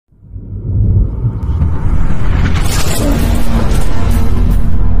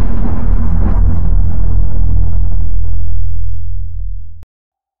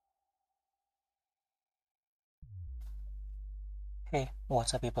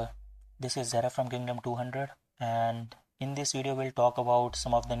What's up people, this is ZEREF from Kingdom 200 and in this video we'll talk about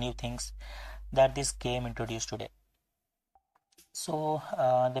some of the new things that this game introduced today. So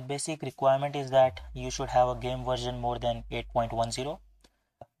the basic requirement is that you should have a game version more than 8.10.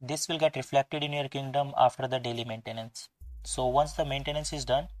 This will get reflected in your kingdom after the daily maintenance. So once the maintenance is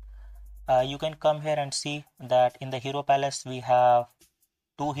done, you can come here and see that in the hero palace we have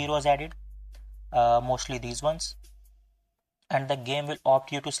 2 heroes added, mostly these ones. And the game will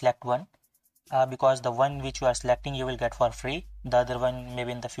opt you to select one because the one which you are selecting you will get for free. The other one,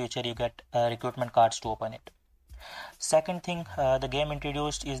 maybe in the future you get recruitment cards to open it. Second thing the game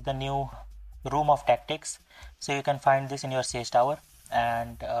introduced is the new room of tactics. So you can find this in your sage tower,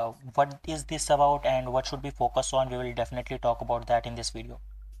 and what is this about and what should we focus on, we will definitely talk about that in this video.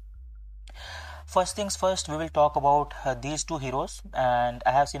 First things first, we will talk about these 2 heroes, and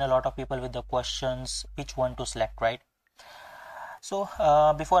I have seen a lot of people with the questions which one to select, right? So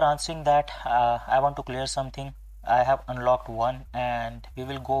before answering that, I want to clear something. I have unlocked one and we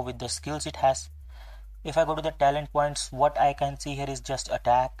will go with the skills it has. If I go to the talent points, what I can see here is just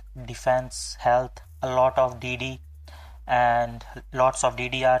attack, defense, health, a lot of DD and lots of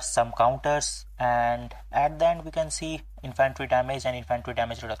DDR, some counters, and at the end we can see infantry damage and infantry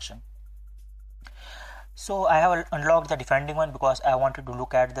damage reduction. So I have unlocked the defending one because I wanted to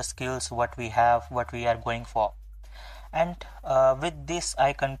look at the skills, what we have, what we are going for. And with this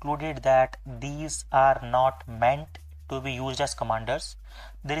I concluded that these are not meant to be used as commanders.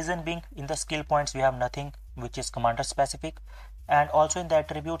 The reason being, in the skill points we have nothing which is commander specific, and also in the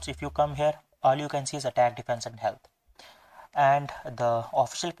attributes if you come here all you can see is attack, defense and health. And the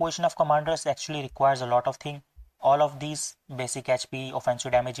official position of commanders actually requires a lot of things. All of these basic HP,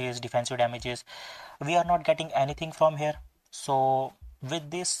 offensive damages, defensive damages, we are not getting anything from here. So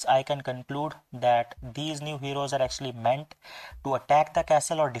with this I can conclude that these new heroes are actually meant to attack the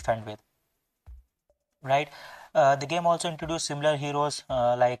castle or defend with, right? The game also introduced similar heroes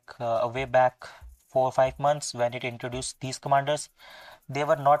way back 4 or 5 months when it introduced these commanders. They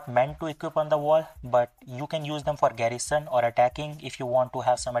were not meant to equip on the wall, but you can use them for garrison or attacking if you want to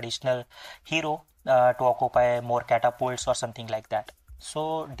have some additional hero to occupy more catapults or something like that.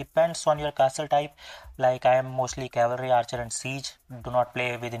 So depends on your castle type. Like I am mostly cavalry, archer and siege, do not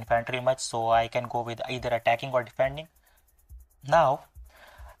play with infantry much, so I can go with either attacking or defending. Now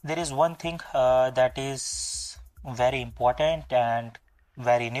there is one thing that is very important and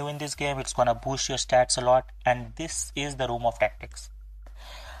very new in this game. It's gonna boost your stats a lot, and this is the room of tactics.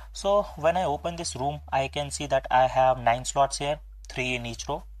 So when I open this room I can see that I have 9 slots here, 3 in each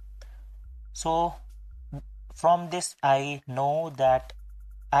row. So from this I know that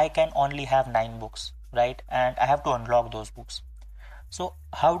I can only have 9 books, right? And I have to unlock those books. So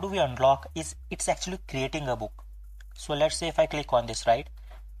how do we unlock? It's actually creating a book. So let's say if I click on this, right,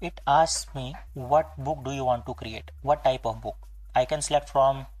 it asks me what book do you want to create, what type of book. I can select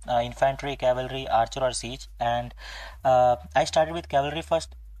from infantry, cavalry, archer or siege, and I started with cavalry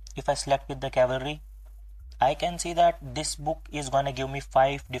first. If I select with the cavalry, I can see that this book is gonna give me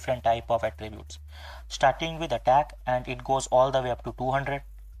 5 different type of attributes, starting with attack, and it goes all the way up to 200.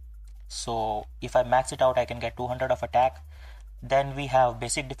 So if I max it out I can get 200 of attack. Then we have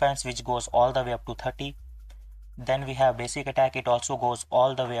basic defense which goes all the way up to 30. Then we have basic attack, it also goes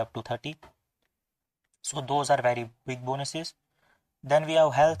all the way up to 30. So those are very big bonuses. Then we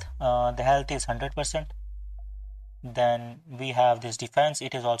have health, the health is 100%. Then we have this defense,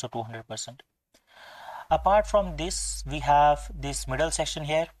 it is also 200%. Apart from this, we have this middle section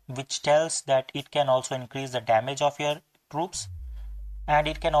here which tells that it can also increase the damage of your troops, and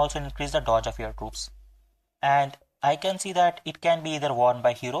it can also increase the dodge of your troops. And I can see that it can be either worn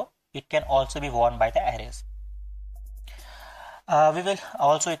by hero, it can also be worn by the arrays. We will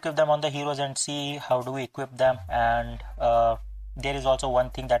also equip them on the heroes and see how do we equip them. And there is also one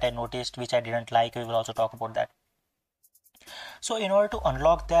thing that I noticed which I didn't like, we will also talk about that. So in order to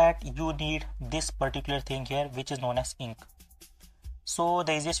unlock that you need this particular thing here which is known as ink. So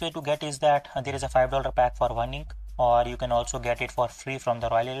the easiest way to get is that there is a $5 pack for 1 ink, or you can also get it for free from the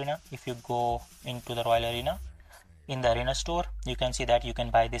Royal Arena. If you go into the Royal Arena, in the Arena store you can see that you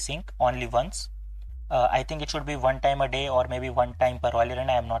can buy this ink only once. I think it should be 1 time a day or maybe 1 time per Royal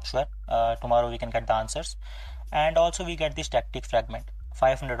Arena, I am not sure. Tomorrow we can get the answers. And also we get this tactic fragment,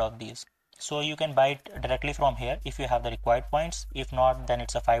 500 of these. So you can buy it directly from here if you have the required points. If not, then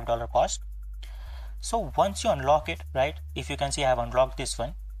it's a $5 cost. So once you unlock it, right, if you can see I have unlocked this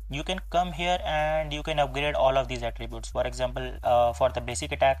one, you can come here and you can upgrade all of these attributes. For example, for the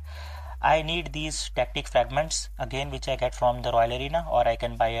basic attack I need these tactic fragments again, which I get from the Royal Arena, or I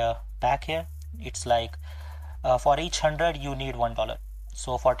can buy a pack here. It's like for each 100 you need $1.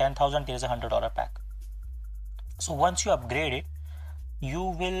 So for 10,000 there is a $100 pack. So once you upgrade it, you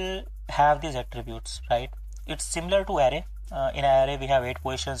will have these attributes, right? It's similar to array. In array we have 8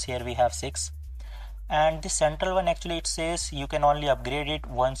 positions, here we have 6. And the central one, actually it says you can only upgrade it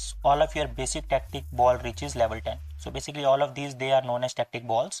once all of your basic tactic ball reaches level 10. So basically all of these, they are known as tactic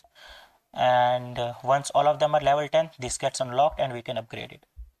balls, and once all of them are level 10, this gets unlocked and we can upgrade it.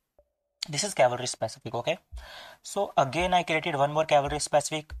 This is cavalry specific. Okay, so again I created one more cavalry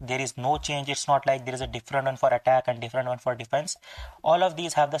specific. There is no change. It's not like there is a different one for attack and different one for defense. All of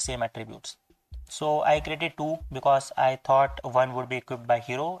these have the same attributes. So I created two because I thought one would be equipped by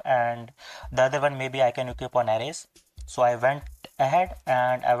hero and the other one maybe I can equip on arrays. So I went ahead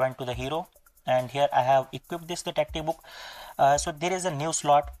and I went to the hero, and here I have equipped this, the tactic book. So there is a new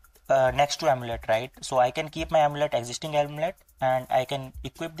slot next to amulet, right? So I can keep my amulet, existing amulet, and I can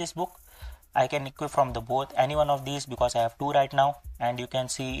equip this book. I can equip from the both, any one of these, because I have two right now, and you can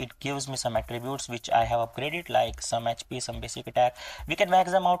see it gives me some attributes which I have upgraded, like some HP, some basic attack. We can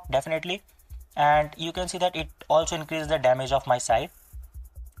max them out definitely, and you can see that it also increases the damage of my side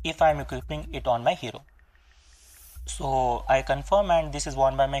if I am equipping it on my hero. So I confirm, and this is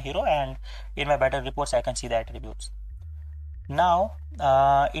won by my hero, and in my battle reports I can see the attributes. Now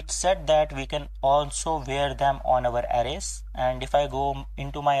it said that we can also wear them on our arrays, and if I go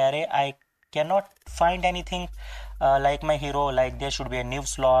into my array, I cannot find anything like my hero, like there should be a new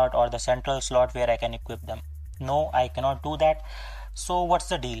slot or the central slot where I can equip them. No, I cannot do that. So what's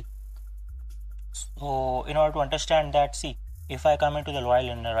the deal? So in order to understand that, see, if I come into the loyal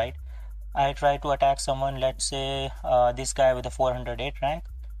inner, right, I try to attack someone, let's say this guy with a 408 rank.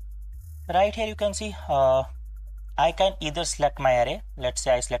 Right here you can see I can either select my array. Let's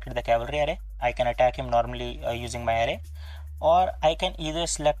say I selected the cavalry array. I can attack him normally using my array, or I can either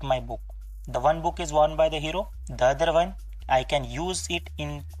select my book. The one book is won by the hero, the other one I can use it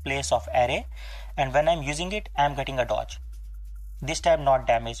in place of array, and when I'm using it, I'm getting a dodge. This time not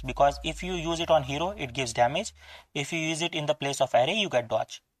damage, because if you use it on hero, it gives damage. If you use it in the place of array, you get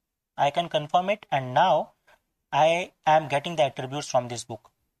dodge. I can confirm it, and now I am getting the attributes from this book.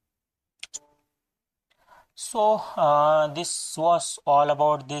 So this was all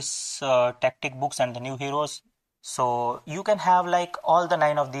about this tactic books and the new heroes. So you can have like all the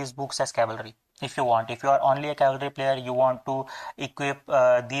 9 of these books as cavalry if you want. If you are only a cavalry player, you want to equip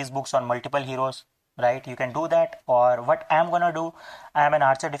these books on multiple heroes, right? You can do that. Or what I'm gonna do, I'm an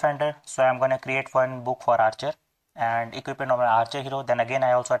archer defender, so I'm gonna create one book for archer and equip it on my archer hero. Then again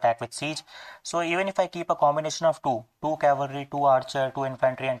I also attack with siege. So even if I keep a combination of two cavalry, two archer, two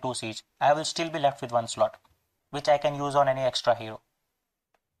infantry, and two siege, I will still be left with one slot which I can use on any extra hero.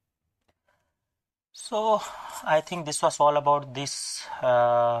 So I think this was all about this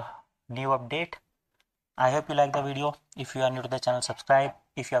new update. I hope you like the video. If you are new to the channel, subscribe.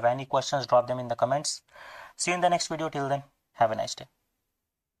 If you have any questions, drop them in the comments. See you in the next video. Till then, have a nice day.